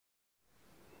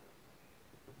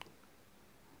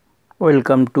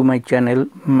Welcome to my channel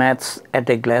maths at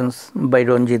a glance by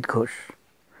Ranjit Ghosh.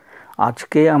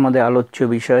 আজকে আমাদের আলোচ্য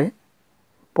বিষয়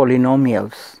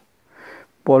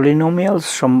পলিনোমিয়ালস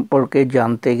সম্পর্কে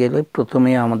জানতে গেলে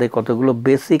প্রথমে আমাদের কতগুলো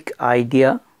বেসিক আইডিয়া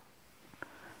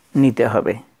নিতে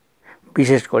হবে।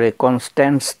 বিশেষ করে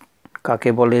কনস্ট্যান্টস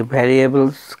কাকে বলে,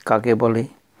 ভ্যারিয়েবলস কাকে বলে,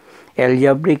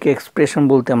 অ্যালজেব্রিক এক্সপ্রেশন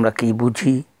বলতে আমরা কী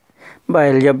বুঝি, বা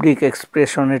অ্যালজেব্রিক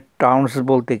এক্সপ্রেশনের টার্মস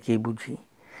বলতে কী বুঝি।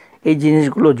 এই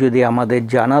জিনিসগুলো যদি আমাদের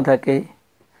জানা থাকে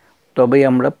তবেই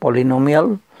আমরা পলিনোমিয়াল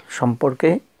সম্পর্কে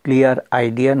ক্লিয়ার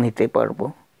আইডিয়া নিতে পারবো।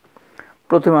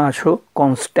 প্রথমে আসো,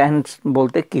 কনস্ট্যান্টস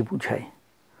বলতে কী বোঝায়।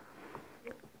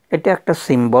 এটা একটা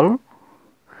সিম্বল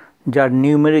যার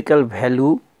নিউমেরিক্যাল ভ্যালু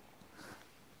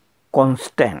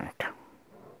কনস্ট্যান্ট,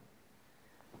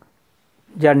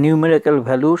 যার নিউমেরিক্যাল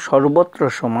ভ্যালু সর্বত্র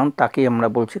সমান, তাকেই আমরা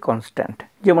বলছি কনস্ট্যান্ট।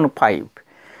 যেমন 5,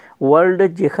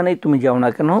 ওয়ার্ল্ডের যেখানেই তুমি যাও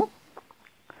না কেন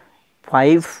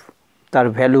 5 তার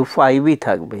ভ্যালু 5ই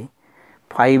থাকবে।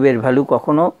 5-এর ভ্যালু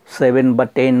কখনো 7 বা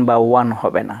 10 বা 1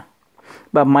 হবে না।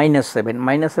 বা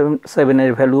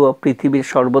 -7 ভ্যালু পৃথিবীর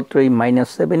সর্বত্রই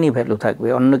 -7ই ভ্যালু থাকবে,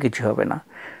 অন্য কিছু হবে না।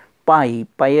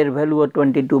 পাইয়ের ভ্যালুও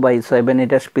 22/7,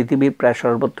 এটা পৃথিবীর প্রায়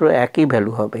সর্বত্র একই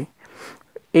ভ্যালু হবে।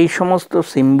 এই সমস্ত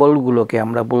সিম্বলগুলোকে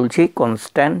আমরা বলছি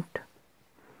constant.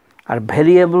 R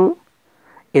variable,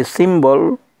 a symbol,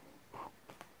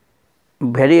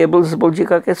 variables বলছি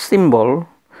কাকে, symbol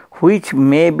which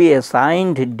may be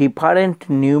assigned different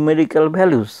numerical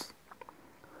values.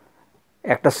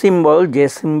 একটা সিম্বল, যে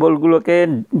সিম্বলগুলোকে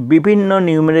বিভিন্ন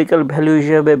নিউমেরিক্যাল ভ্যালু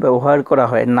হিসেবে ব্যবহার করা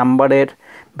হয়, নাম্বারের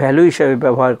ভ্যালু হিসেবে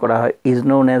ব্যবহার করা হয়, ইজ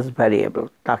নোন অ্যাজ ভ্যারিয়েবল,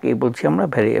 তাকেই বলছি আমরা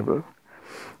ভ্যারিয়েবল।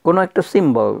 কোনো একটা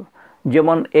সিম্বল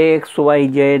যেমন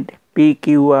XYZ,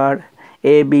 PQR,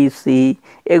 ABC,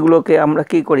 এগুলোকে আমরা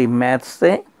কি করি,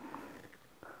 ম্যাথসে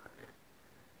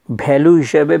ভ্যালু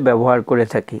হিসেবে ব্যবহার করে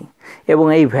থাকি। এবং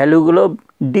এই ভ্যালুগুলো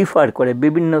ডিফার করে,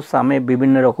 বিভিন্ন সামে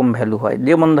বিভিন্ন রকম ভ্যালু হয়।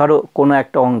 যেমন ধরো কোনো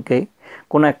একটা অঙ্কে,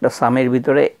 কোনো একটা সামের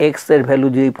ভিতরে এক্সের ভ্যালু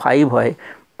যদি 5 হয়,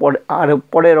 আর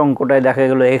পরের অঙ্কটায় দেখা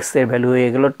গেলো এক্সের ভ্যালু হয়ে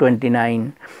গেলো 29,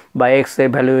 বা এক্সের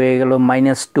ভ্যালু হয়ে গেলো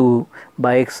 -2, বা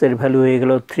এক্সের ভ্যালু হয়ে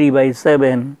গেলো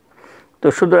 3/7। তো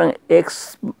সুতরাং এক্স,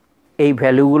 এই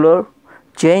ভ্যালুগুলোর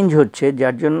চেঞ্জ হচ্ছে,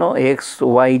 যার জন্য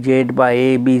XYZ বা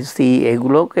ABC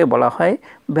এগুলোকে বলা হয়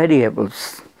ভ্যারিয়েবলস।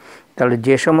 তাহলে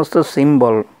যে সমস্ত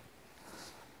সিম্বল,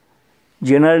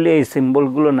 জেনারেলি এই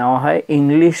সিম্বলগুলো নেওয়া হয়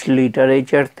ইংলিশ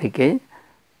লিটারেচার থেকে।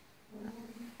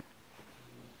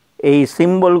 এই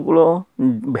সিম্বলগুলো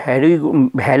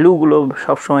ভ্যালুগুলো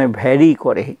সবসময় ভ্যারি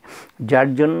করে, যার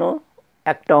জন্য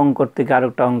একটা অঙ্ক থেকে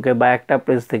আরেকটা অঙ্কে বা একটা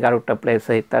প্লেস থেকে আরেকটা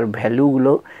প্লেসে তার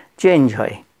ভ্যালুগুলো চেঞ্জ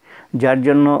হয়, যার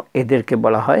জন্য এদেরকে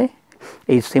বলা হয়,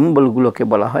 এই সিম্বলগুলোকে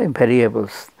বলা হয়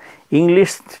ভ্যারিয়েবলস।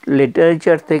 ইংলিশ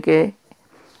লিটারেচার থেকে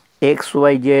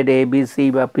XYZ, ABC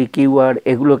বা PQR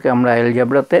এগুলোকে আমরা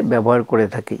অ্যালজেব্রাতে ব্যবহার করে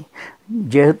থাকি।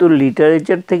 যেহেতু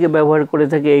লিটারেচার থেকে ব্যবহার করে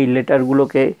থাকি এই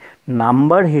লেটারগুলোকে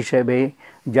নাম্বার হিসেবে,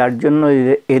 যার জন্য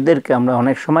এদেরকে আমরা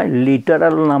অনেক সময়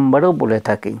লিটারাল নাম্বারও বলে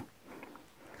থাকি।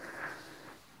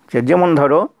 যেমন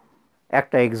ধরো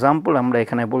একটা এক্সাম্পল আমরা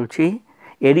এখানে বলছি,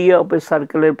 এরিয়া অফ এ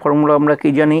সার্কেলের ফর্মুলা আমরা কি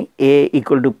জানি, A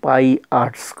 =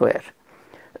 πr²।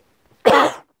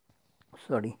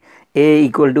 A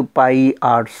 =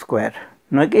 πr²,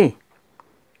 নয় কি?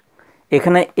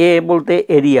 এখানে A বলতে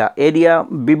এরিয়া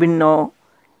বিভিন্ন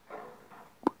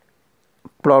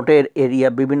প্লটের এরিয়া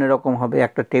বিভিন্ন রকম হবে।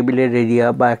 একটা টেবিলের এরিয়া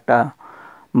বা একটা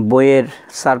বইয়ের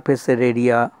সারফেসের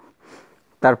এরিয়া,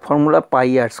 তার ফর্মুলা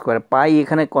πr²। পাই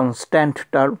এখানে কনস্ট্যান্ট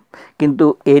টার্ম, কিন্তু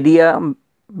এরিয়া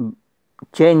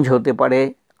চেঞ্জ হতে পারে,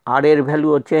 আর এর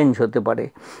ভ্যালুও চেঞ্জ হতে পারে।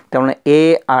 তার মানে A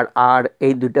আর R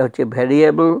এই দুটো হচ্ছে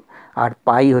ভ্যারিয়েবল, আর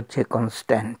পাই হচ্ছে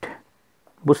কনস্ট্যান্ট।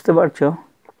 বুঝতে পারছো?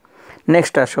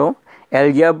 নেক্সট আসো,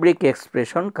 অ্যালজেব্রিক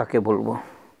এক্সপ্রেশন কাকে বলবো।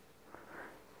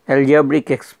 Algebraic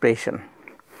expression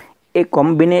a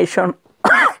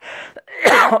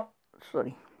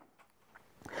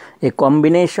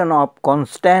combination of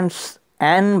constants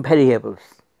and variables,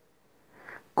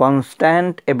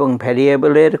 constant এবং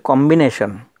ভ্যারিয়েবলের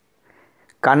combination,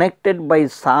 connected by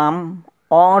some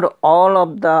or all of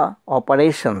the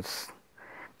operations,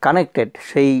 connected,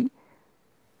 সেই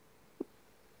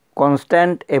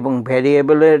কনস্ট্যান্ট এবং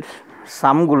ভ্যারিয়েবলের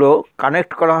সামগুলো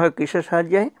কানেক্ট করা হয় কিসের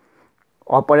সাহায্যে,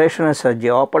 অপারেশনের সাহায্যে।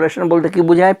 অপারেশন বলতে কি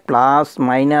বোঝায়, প্লাস,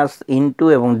 মাইনাস, ইনটু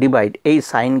এবং ডিভাইড, এই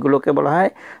সাইনগুলোকে বলা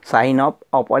হয় সাইন অফ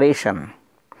অপারেশন।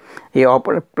 এই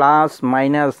প্লাস,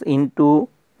 মাইনাস, ইনটু,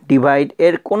 ডিভাইড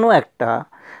এর কোনো একটা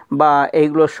বা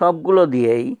এইগুলো সবগুলো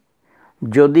দিয়েই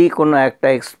যদি কোনো একটা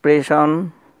এক্সপ্রেশন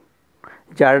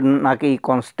যার নাকি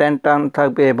কনস্ট্যান্ট টার্ম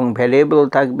থাকবে এবং ভ্যারিয়েবল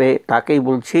থাকবে তাকেই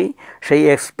বলছি, সেই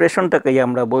এক্সপ্রেশনটাকেই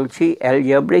আমরা বলছি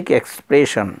অ্যালজেব্রিক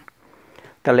এক্সপ্রেশন।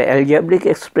 তাহলে অ্যালজেব্রিক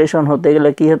এক্সপ্রেশন হতে গেলে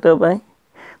কী হতে হবে?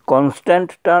 কনস্ট্যান্ট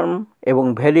টার্ম এবং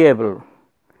ভ্যারিয়েবল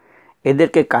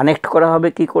এদেরকে কানেক্ট করা হবে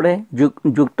কি করে,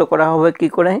 যুক্ত করা হবে কি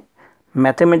করে?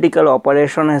 ম্যাথমেটিক্যাল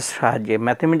অপারেশনের সাহায্যে।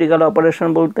 ম্যাথমেটিক্যাল অপারেশন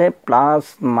বলতে প্লাস,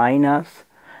 মাইনাস,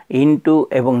 ইনটু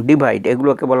এবং ডিভাইড,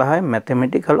 এগুলোকে বলা হয়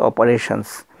ম্যাথমেটিক্যাল অপারেশনস।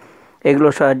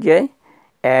 এগুলোর সাহায্যে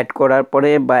অ্যাড করার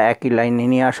পরে বা একই লাইনে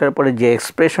নিয়ে আসার পরে যে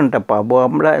এক্সপ্রেশনটা পাবো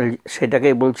আমরা,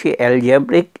 সেটাকেই বলছি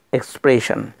অ্যালজেব্রিক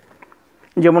এক্সপ্রেশন।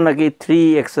 যেমন নাকি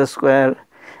 3x²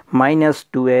 minus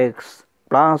 2x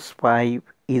plus 5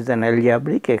 is an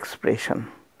algebraic expression.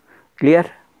 Clear?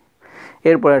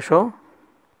 এরপর আসো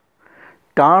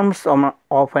terms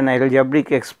of an algebraic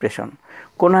expression.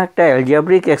 কোনো একটা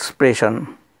algebraic expression,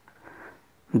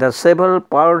 the several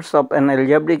parts of an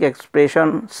algebraic expression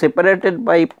separated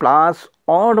by plus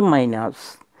or minus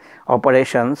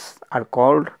operations are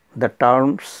called the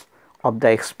terms of the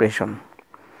expression.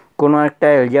 কোনো একটা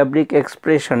algebraic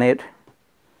expressionের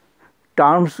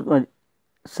terms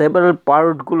several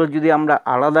পার্টগুলো যদি আমরা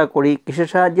আলাদা করি কিসের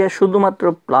সাহায্যে? শুধুমাত্র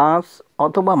প্লাস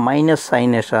অথবা মাইনাস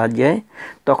সাইনের সাহায্যে,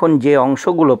 তখন যে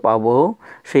অংশগুলো পাবো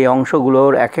সেই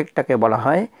অংশগুলোর এক একটাকে বলা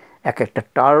হয় এক একটা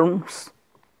টার্মস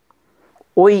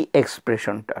ওই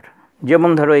এক্সপ্রেশনটার। যেমন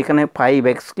ধরো এখানে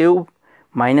 5x³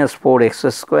 minus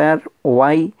 4x²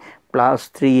 y plus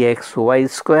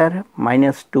 3xy²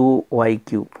 minus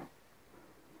 2y³,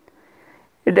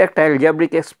 এটা একটা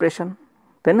অ্যালজেব্রিক এক্সপ্রেশন,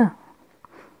 তাই না?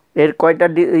 এর কয়টা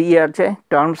আছে,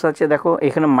 টার্মস আছে? দেখো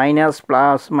এখানে মাইনাস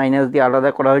প্লাস মাইনাস দিয়ে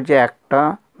আলাদা করা হয়েছে একটা,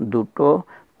 দুটো,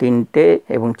 তিনটে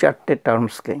এবং চারটে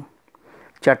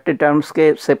টার্মসকে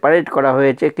সেপারেট করা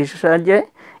হয়েছে কিসের সাহায্যে?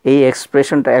 এই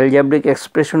এক্সপ্রেশনটা, অ্যালজেব্রিক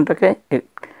এক্সপ্রেশনটাকে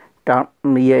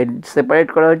সেপারেট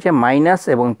করা হয়েছে মাইনাস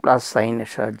এবং প্লাস সাইনের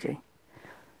সাহায্যে।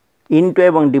 ইনটু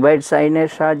এবং ডিভাইড সাইনের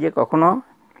সাহায্যে কখনো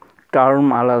টার্ম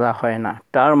আলাদা হয় না।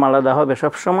 টার্ম আলাদা হবে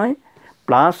সবসময়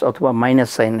প্লাস অথবা মাইনাস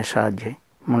সাইনের সাহায্যে,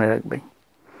 মনে রাখবে।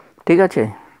 ঠিক আছে?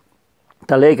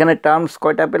 তাহলে এখানে টার্মস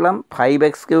কয়টা পেলাম?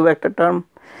 5x³ একটা টার্ম,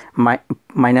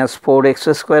 minus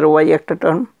 4x² একটা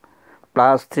টার্ম,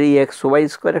 প্লাস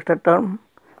 3xy² একটা টার্ম,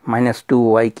 minus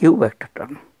 2y³ একটা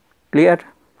টার্ম। ক্লিয়ার?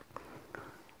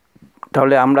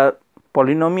 তাহলে আমরা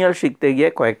পলিনোমিয়াল শিখতে গিয়ে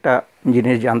কয়েকটা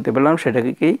জিনিস জানতে পেলাম।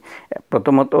 সেটাকে কি?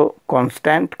 প্রথমত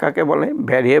কনস্ট্যান্ট কাকে বলে,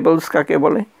 ভ্যারিয়েবলস কাকে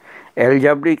বলে,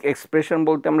 অ্যালজেব্রিক এক্সপ্রেশন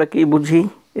বলতে আমরা কি বুঝি,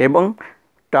 এবং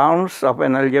terms of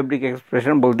an algebraic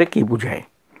expression বলতে কি বোঝায়।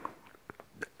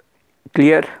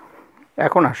 ক্লিয়ার?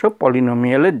 এখন আসো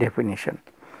পলিনোমিয়ালের definition.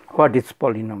 What is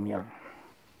polynomial?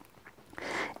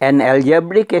 An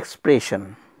algebraic expression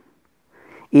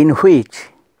in which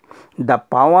the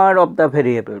power of the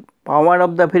variable, power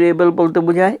of the variable বলতে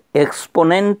বোঝায়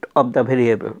এক্সপোনেন্ট অফ দ্য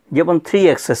ভেরিয়েবল। যেমন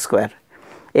 3x²,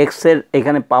 এক্সের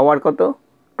এখানে পাওয়ার কত?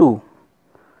 2,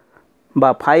 বা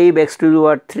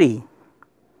 5x⁻3,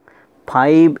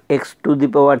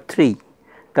 5x⁻3,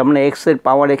 তার মানে এক্সের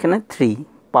পাওয়ার এখানে 3।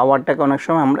 পাওয়ারটাকে অনেক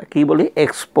সময় আমরা কী বলি?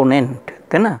 এক্সপোনেন্ট,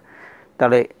 তাই না?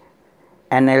 তাহলে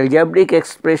অ্যান অ্যালজেব্রিক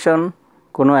এক্সপ্রেশন,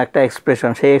 কোনো একটা এক্সপ্রেশন,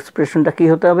 সেই এক্সপ্রেশনটা কী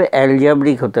হতে হবে?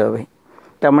 অ্যালজেব্রিক হতে হবে।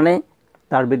 তার মানে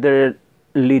তার ভিতরে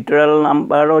লিটারাল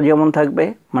নাম্বারও যেমন থাকবে,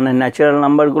 মানে ন্যাচারাল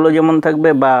নাম্বারগুলো যেমন থাকবে,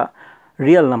 বা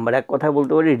রিয়েল নাম্বার, এক কথা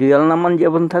বলতে পারি রিয়েল নাম্বার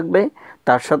যেমন থাকবে,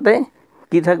 তার সাথে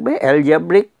কি থাকবে?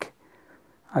 অ্যালজেব্রিক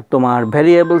আর তোমার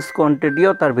ভ্যারিয়েবলস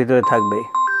কোয়ান্টিটিও তার ভিতরে থাকবে।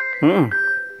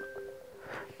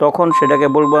 তখন সেটাকে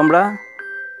বলবো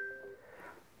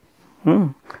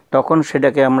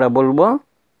আমরা বলবো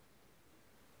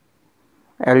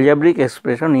algebraic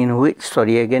expression in which,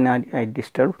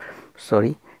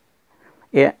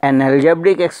 an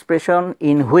algebraic expression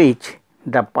in which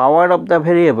the power of the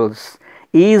variables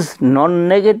is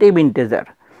non-negative integer.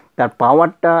 তার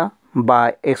পাওয়ারটা বা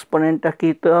এক্সপোনেন্টটা কী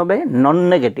হতে হবে? নন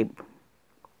নেগেটিভ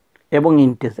এবং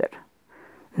ইন্টিজার।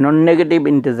 নন নেগেটিভ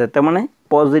ইন্টিজার তার মানে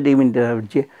পজিটিভ ইন্টিজার।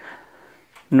 যে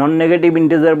নন নেগেটিভ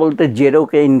ইন্টিজার বলতে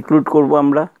জেরোকে ইনক্লুড করব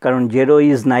আমরা, কারণ জেরো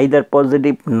ইজ নাইদার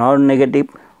পজিটিভ নর নেগেটিভ।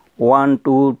 1,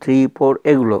 2, 3, 4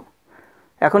 এগুলো।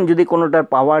 এখন যদি কোনোটার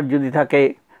পাওয়ার যদি থাকে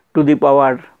to the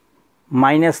power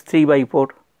 -3/4,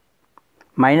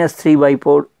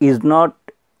 -3/4 is not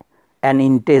an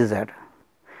integer,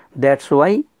 that's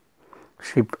why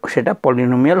সেটা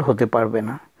পলিনোমিয়াল হতে পারবে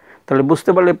না। তাহলে বুঝতে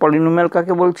পারলে পলিনোমিয়াল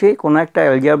কাকে বলছি? কোনো একটা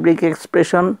অ্যালজেব্রিক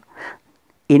এক্সপ্রেশন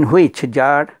ইন হুইচ,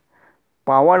 যার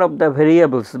power of the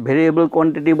variables, variable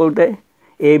quantity বলতে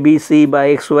ABC বা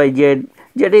XYZ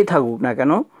যেটাই থাকুক না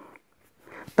কেন,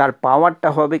 তার পাওয়ারটা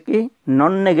হবে কি?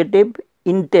 Non negative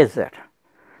integer.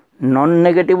 নন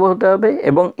নেগেটিভও হতে হবে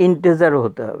এবং ইন্টিজারও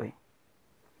হতে হবে।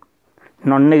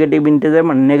 নন নেগেটিভ ইন্টিজার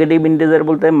মানে নেগেটিভ ইন্টিজার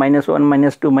বলতে -1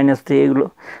 -2 -3 এগুলো,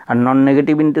 আর নন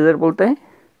নেগেটিভ ইন্টিজার বলতে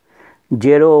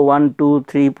 0 1 2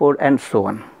 3 4 অ্যান্ড সো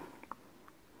অন।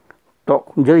 তো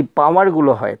যদি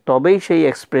পাওয়ারগুলো হয় তবেই সেই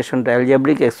এক্সপ্রেশনটা,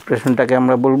 অ্যালজেব্রিক এক্সপ্রেশনটাকে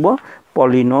আমরা বলবো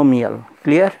পলিনোমিয়াল।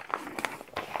 ক্লিয়ার?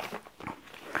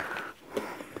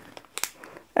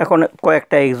 এখন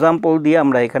কয়েকটা এক্সাম্পল দিয়ে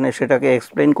আমরা এখানে সেটাকে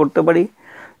এক্সপ্লেন করতে পারি।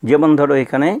 যেমন ধরো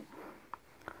এখানে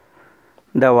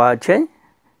দেওয়া আছে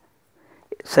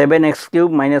 7x³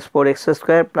 - 4x²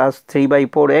 +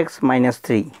 3/4x -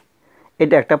 3।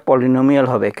 এটা একটা পলিনোমিয়াল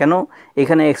হবে। কেন?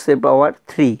 এখানে x এর পাওয়ার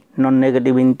 3 নন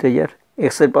নেগেটিভ ইন্টিজার,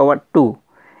 x এর পাওয়ার 2,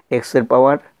 x এর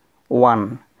পাওয়ার 1,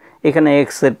 এখানে x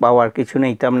এর পাওয়ার কিছু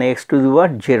নেই, তার মানে x⁴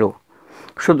 0।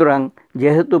 সুতরাং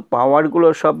যেহেতু পাওয়ারগুলো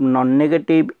সব non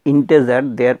negative integer,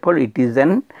 therefore it is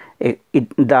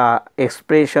the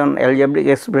expression, algebraic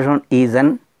expression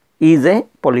is a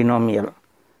polynomial.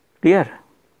 Clear?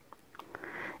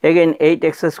 Again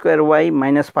 8x² -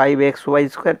 5xy²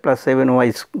 +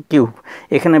 7y³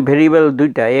 এখানে ভেরিয়েবল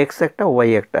দুইটা, x একটা y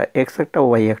একটা, x একটা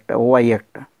y একটা, y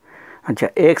একটা। আচ্ছা,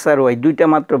 x আর y দুইটা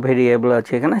মাত্র ভেরিয়েবল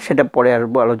আছে এখানে, সেটা পরে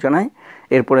আসবো আলোচনায়।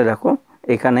 এরপরে দেখো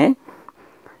এখানে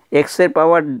x এর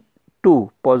পাওয়ার 2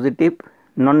 positive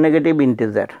non negative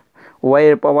integer, y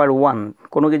এর পাওয়ার 1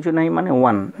 কোনো কিছু নাই মানে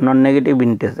 1 নন নেগেটিভ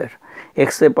ইন্টিজার,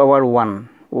 x এর পাওয়ার 1,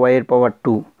 y এর পাওয়ার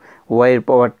 2, y এর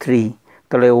পাওয়ার 3,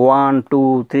 তাহলে 1 2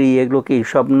 3 এগুলো কি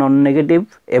সব নন নেগেটিভ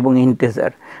এবং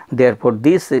integer. Therefore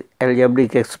this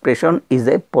algebraic expression is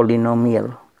a polynomial.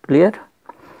 Clear?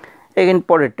 Again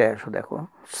পরেরটা আসো দেখো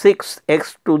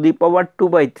 6x⁴ +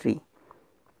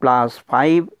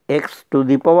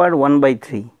 5x⁴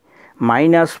 1/3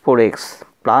 - 4x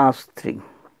 + 3।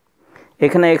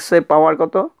 এখানে x এর পাওয়ার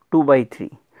কত? 2/3।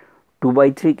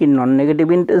 2/3 কি non negative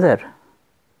integer?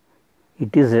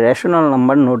 It is rational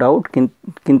number, no doubt,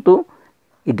 কিন্তু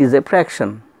it is a fraction,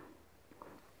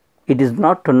 it is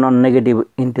not a non-negative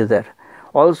integer.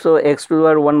 Also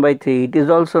x⁴ 1/3 it is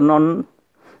also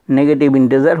non-negative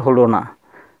integer হলো না,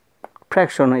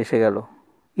 ফ্র্যাকশন এসে গেল,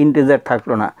 integer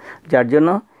থাকলো না, যার জন্য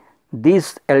this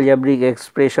algebraic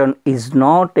expression is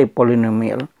not a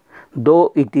polynomial. Though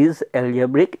it is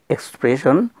algebraic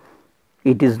expression,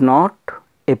 it is not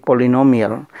a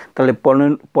polynomial. তাহলে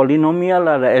polynomial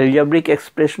আর algebraic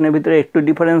এক্সপ্রেশনের ভিতরে একটু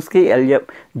ডিফারেন্স কি?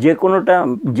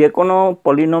 যে কোনো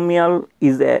polynomial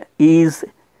is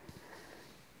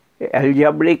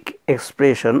algebraic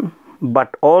expression, but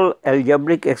all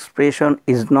algebraic expression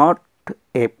is not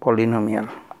a polynomial.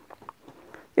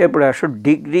 এরপরে আসো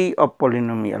degree of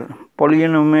polynomial.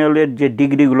 পলিনোমিয়ালের যে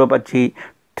ডিগ্রিগুলো পাচ্ছি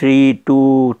 3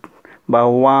 2 বা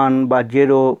 1 বা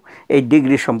 0, এই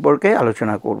ডিগ্রি সম্পর্কে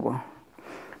আলোচনা করব।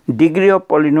 ডিগ্রি অফ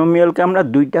পলিনোমিয়ালকে আমরা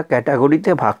দুইটা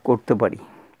ক্যাটাগরিতে ভাগ করতে পারি।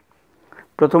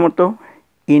 প্রথমত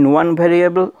ইন ওয়ান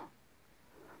ভ্যারিয়েবল,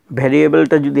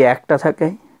 ভ্যারিয়েবলটা যদি একটা থাকে,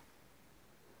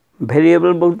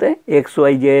 ভ্যারিয়েবল বলতে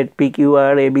XYZ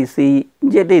PQR ABC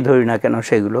যেটাই ধরি না কেন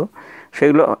সেগুলো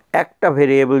একটা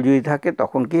ভ্যারিয়েবল যদি থাকে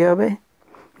তখন কি হবে?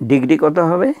 ডিগ্রি কত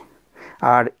হবে?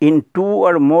 আর ইন 2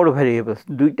 or more ভ্যারিয়েবলস,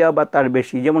 দুইটা বা তার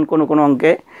বেশি, যেমন কোনো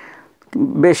অঙ্কে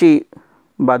বেশি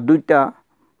বা দুইটা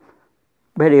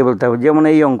ভ্যারিয়েবল থাকবে, যেমন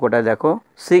এই অঙ্কটা দেখো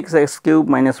 6x³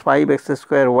 -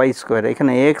 5x²y²,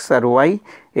 এখানে x আর y,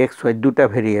 xy দুটা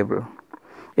ভ্যারিয়েবল,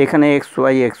 এখানে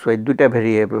xy দুটা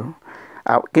ভ্যারিয়েবল,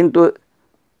 কিন্তু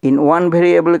ইন ওয়ান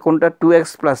ভ্যারিয়েবল কোনটা? 2x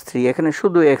 + 3, এখানে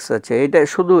শুধু x আছে, এটা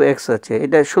শুধু x আছে,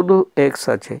 এটা শুধু x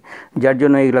আছে, যার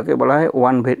জন্য এইগুলোকে বলা হয়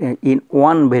ইন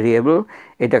ওয়ান ভ্যারিয়েবল,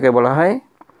 এটাকে বলা হয়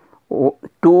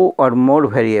 2 or more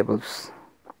ভ্যারিয়েবলস।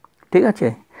 ঠিক আছে?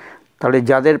 তাহলে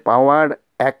যাদের পাওয়ার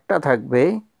একটা থাকবে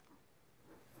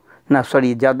না,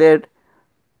 সরি, যাদের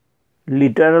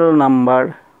লিটারাল নাম্বার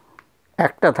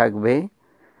একটা থাকবে,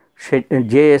 সে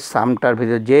যে সামটার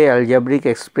ভিতরে, যে অ্যালজেব্রিক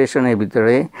এক্সপ্রেশনের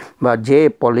ভিতরে বা যে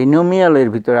পলিনোমিয়ালের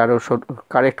ভিতরে, আরও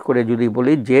কারেক্ট করে যদি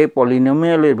বলি, যে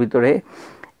পলিনোমিয়ালের ভিতরে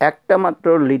একটা মাত্র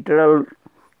লিটারাল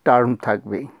টার্ম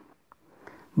থাকবে,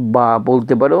 বা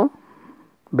বলতে পারো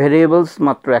ভ্যারিয়েবলস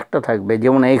মাত্র একটা থাকবে,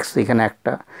 যেমন x এখানে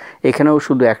একটা, এখানেও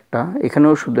শুধু একটা,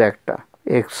 এখানেও শুধু একটা,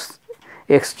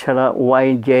 x ছাড়া y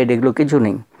z এগুলো কিছু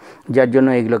নেই, যার জন্য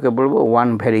এগুলোকে বলবো one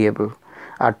variable.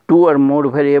 R 2 or more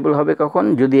variable হবে কখন?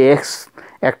 যদি x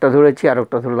একটা ধরেছি আর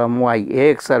একটা ধরলাম y,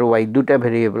 x আর y দুটা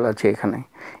ভ্যারিয়েবল আছে এখানে,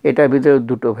 এটার ভিতরে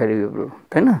দুটো ভ্যারিয়েবল,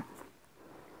 তাই না?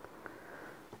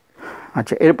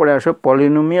 আচ্ছা, এরপরে আসো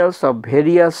polynomials of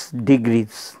various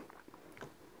degrees.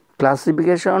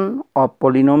 Classification of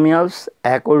polynomials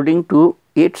according to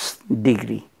its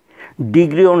degree.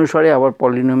 Degree অনুসারে আবার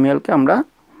পলিনোমিয়ালকে আমরা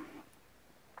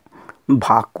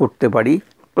ভাগ করতে পারি,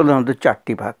 প্রধানত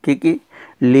 4টি ভাগ। কী কী?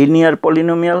 লিনিয়ার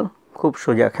পলিনোমিয়াল, খুব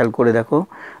সোজা, খেয়াল করে দেখো।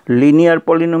 লিনিয়ার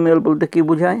পলিনোমিয়াল বলতে কি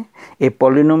বোঝায়? এ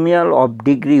পলিনোমিয়াল অফ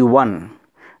ডিগ্রি 1,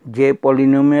 যে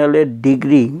পলিনোমিয়ালের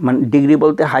ডিগ্রি, মানে ডিগ্রি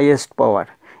বলতে highest power,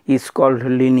 is called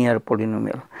linear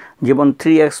polynomial. যেমন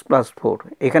 3x + 4,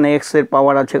 এখানে x এর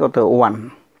পাওয়ার আছে কত? 1,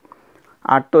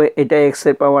 আর তো এটা x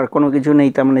এর পাওয়ার কোনো কিছু নেই,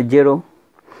 তার মানে 0।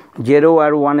 0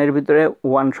 আর 1 এর ভিতরে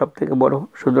 1 সব থেকে বড়,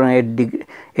 সুতরাং এর ডিগ্রি,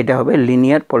 এটা হবে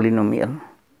linear polynomial.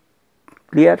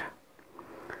 Clear?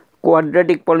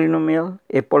 Quadratic polynomial,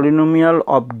 A polynomial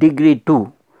of degree 2,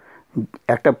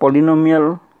 একটা পলিনোমিয়াল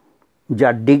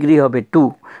যার ডিগ্রি হবে 2,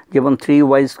 যেমন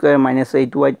 3y² -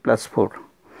 8y + 4।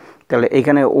 তাহলে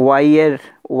এখানে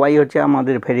y হচ্ছে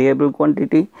আমাদের ভেরিয়েবল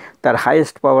কোয়ান্টিটি, তার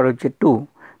হাইয়েস্ট পাওয়ার হচ্ছে 2,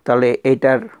 তাহলে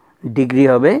এটার ডিগ্রি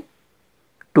হবে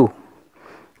 2।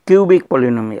 কিউবিক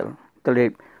পলিনোমিয়াল, তাহলে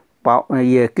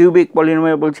কিউবিক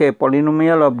পলিনোমিয়াল বলছে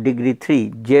পলিনোমিয়াল অফ ডিগ্রি 3,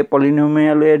 যে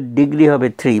পলিনোমিয়ালের ডিগ্রি হবে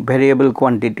 3 ভেরিয়েবল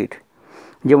কোয়ান্টিটির,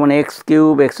 যেমন x³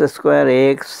 x²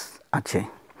 x আছে,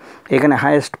 এখানে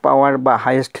হাইয়েস্ট পাওয়ার বা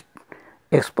হাইয়েস্ট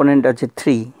এক্সপোনেন্ট আছে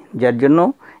 3, যার জন্য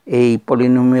এই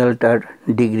পলিনোমিয়ালটার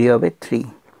ডিগ্রি হবে 3।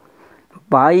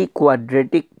 By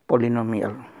quadratic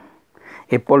polynomial,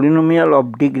 A polynomial of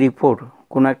degree 4,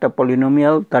 কোনো একটা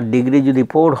পলিনোমিয়াল তার ডিগ্রি যদি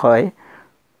 4 হয়,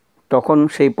 তখন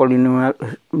সেই পলিনোমিয়াল,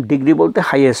 ডিগ্রি বলতে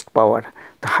হাইয়েস্ট পাওয়ার,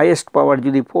 হাইয়েস্ট পাওয়ার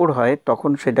যদি 4 হয়,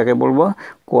 তখন সেটাকে বলবো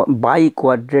বাই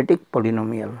কোয়াড্রেটিক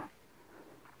পলিনোমিয়াল।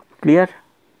 ক্লিয়ার?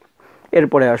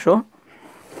 এরপরে আসো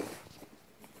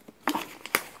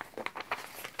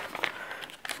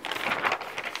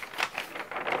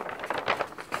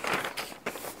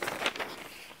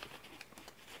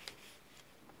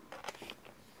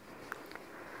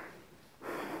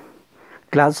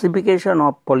classification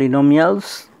of polynomials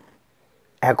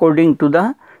according to the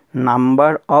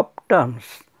number of terms.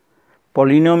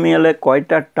 পলিনোমিয়ালে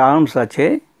কয়টা টার্মস আছে,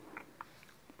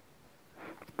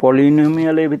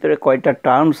 পলিনোমিয়ালের ভিতরে কয়টা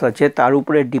টার্মস আছে তার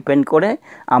উপরে ডিপেন্ড করে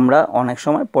আমরা অনেক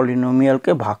সময়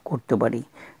পলিনোমিয়ালকে ভাগ করতে পারি,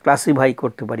 ক্লাসিফাই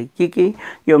করতে পারি। কি কি?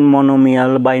 যেমন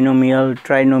মনোমিয়াল, binomial,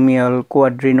 trinomial,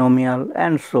 কোয়াড্রিনোমিয়াল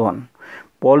and so on.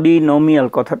 Polynomial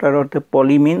কথাটার অর্থে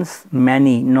পলি মিন্স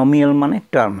ম্যানি, নোমিয়াল মানে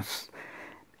terms.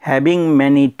 Having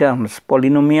many terms,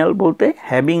 polynomial বলতে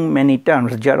হ্যাভিং ম্যানি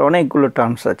টার্মস, যার অনেকগুলো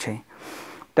টার্মস আছে।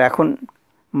 তো এখন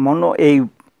এই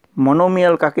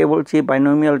মনোমিয়াল কাকে বলছি,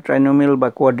 বাইনোমিয়াল, ট্রাইনোমিয়াল বা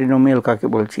কোয়াড্রিনোমিয়াল কাকে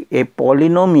বলছি? এ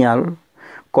polynomial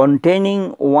containing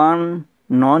one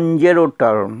non zero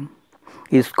term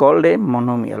is called a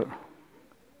মনোমিয়াল।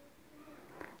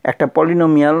 একটা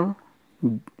পলিনোমিয়াল,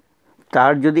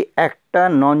 তার যদি একটা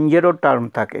নন জিরো টার্ম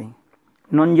থাকে,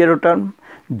 নন জিরো টার্ম,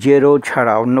 জিরো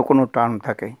ছাড়া অন্য কোনো টার্ম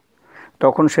থাকে,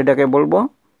 তখন সেটাকে বলবো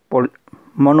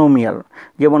মনোমিয়াল।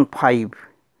 যেমন 5,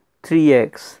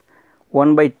 3x,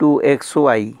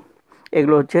 1/2xy,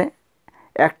 এগুলো হচ্ছে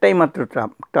একটাই মাত্র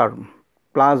টার্ম,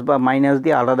 প্লাস বা মাইনাস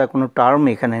দিয়ে আলাদা কোনো টার্ম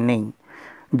এখানে নেই,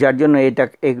 যার জন্য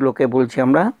এগুলোকে বলছি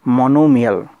আমরা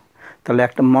মনোমিয়াল। তাহলে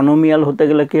একটা মনোমিয়াল হতে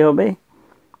গেলে কী হবে?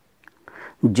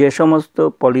 যে সমস্ত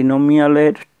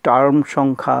পলিনোমিয়ালের টার্ম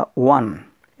সংখ্যা 1,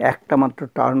 একটা মাত্র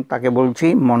টার্ম, তাকে বলছি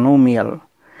মনোমিয়াল।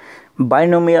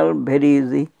 বাইনোমিয়াল ভেরি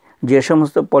ইজি, যে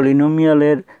সমস্ত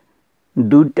পলিনোমিয়ালের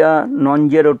দুইটা নন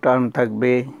জিরো টার্ম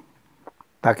থাকবে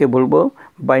তাকে বলবো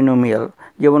বাইনোমিয়াল।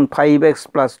 যেমন 5x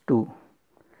 + 2,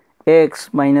 x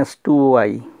 -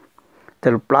 2y,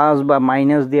 তাহলে প্লাস বা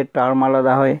মাইনাস দিয়ে টার্ম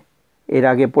আলাদা হয়, এর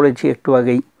আগে পড়েছি একটু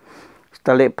আগেই।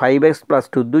 তাহলে 5x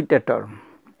 + 2 দুইটা টার্ম,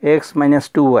 x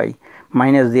 - 2y,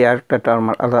 মাইনাস দিয়ে আরেকটা টার্ম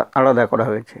আলাদা করা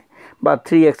হয়েছে। বা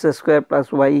 3x²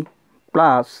 + y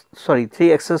plus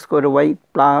 3x² y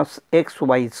 +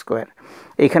 xy²,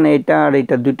 এখানে এটা আর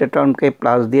এটা দুইটা টার্মকে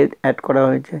প্লাস দিয়ে অ্যাড করা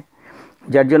হয়েছে,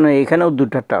 যার জন্য এখানেও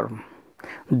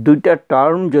দুটা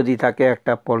টার্ম যদি থাকে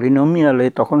একটা পলিনোমিয়ালে,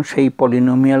 তখন সেই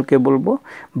পলিনোমিয়ালকে বলবো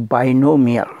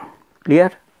বাইনোমিয়াল।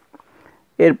 ক্লিয়ার?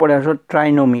 এরপরে আসো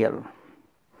trinomial.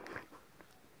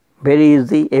 Very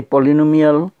easy, A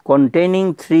polynomial containing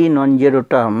 3 non zero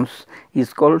terms is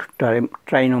called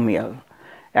trinomial.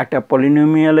 একটা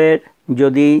পলিনোমিয়ালের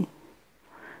যদি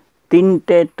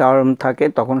 3টে টার্ম থাকে,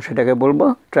 তখন সেটাকে বলবো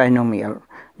ট্রাইনোমিয়াল।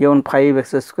 যেমন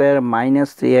 5x²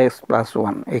 - 3x +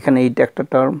 1, এখানে এইটা একটা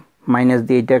টার্ম, মাইনাস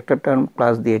দিয়ে এটা একটা টার্ম,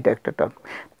 প্লাস দিয়ে এটা একটা টার্ম,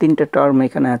 3টে টার্ম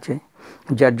এখানে আছে,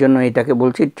 যার জন্য এটাকে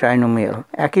বলছি ট্রাইনোমিয়াল।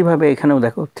 একইভাবে এখানেও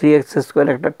দেখো 3x²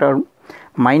 একটা টার্ম,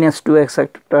 -2x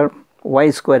একটা টার্ম,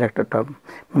 y² একটা টার্ম,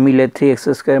 মিলে 3x²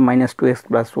 - 2x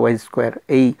 + y²,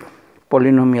 এই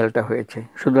পলিনোমিয়ালটা হয়েছে।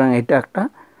 সুতরাং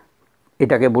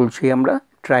এটাকে বলছি আমরা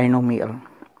trinomial.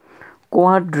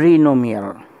 কোয়াড্রিনোমিয়াল,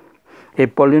 a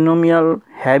polynomial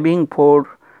having 4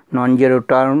 non-zero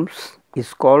terms is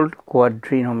called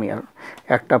quadrinomial.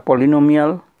 একটা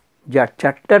পলিনোমিয়াল যার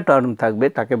 4টা টার্ম থাকবে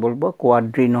তাকে বলবো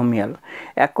কোয়াড্রিনোমিয়াল।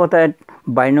 এক কথায়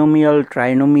বাইনোমিয়াল,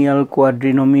 ট্রাইনোমিয়াল,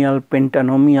 কোয়াড্রিনোমিয়াল,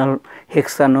 পেন্টানোমিয়াল,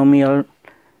 হেক্সানোমিয়াল,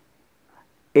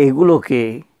 এগুলোকে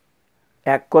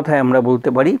এক কথায় আমরা বলতে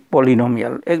পারি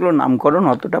পলিনোমিয়াল। এগুলোর নামকরণ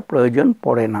অতটা প্রয়োজন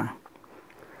পড়ে না।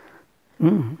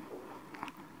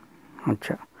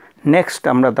 আচ্ছা, নেক্সট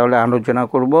আমরা তাহলে আলোচনা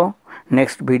করব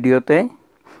নেক্সট ভিডিওতে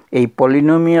এই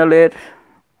পলিনোমিয়ালের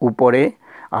উপরে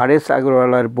আর.এস.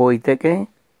 আগরওয়ালার বই থেকে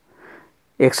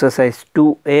এক্সারসাইজ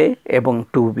 2A এবং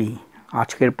 2B।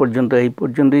 আজকের পর্যন্ত এই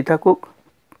পর্যন্তই থাকুক।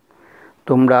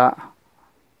 তোমরা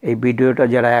এই ভিডিওটা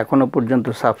যারা এখনও পর্যন্ত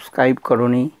সাবস্ক্রাইব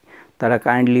করোনি তারা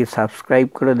কাইন্ডলি সাবস্ক্রাইব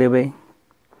করে দেবে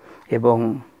এবং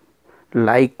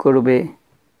লাইক করবে,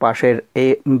 পাশের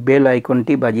বেল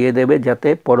আইকনটি বাজিয়ে দেবে যাতে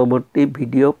পরবর্তী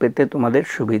ভিডিও পেতে তোমাদের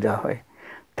সুবিধা হয়।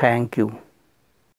 Thank you.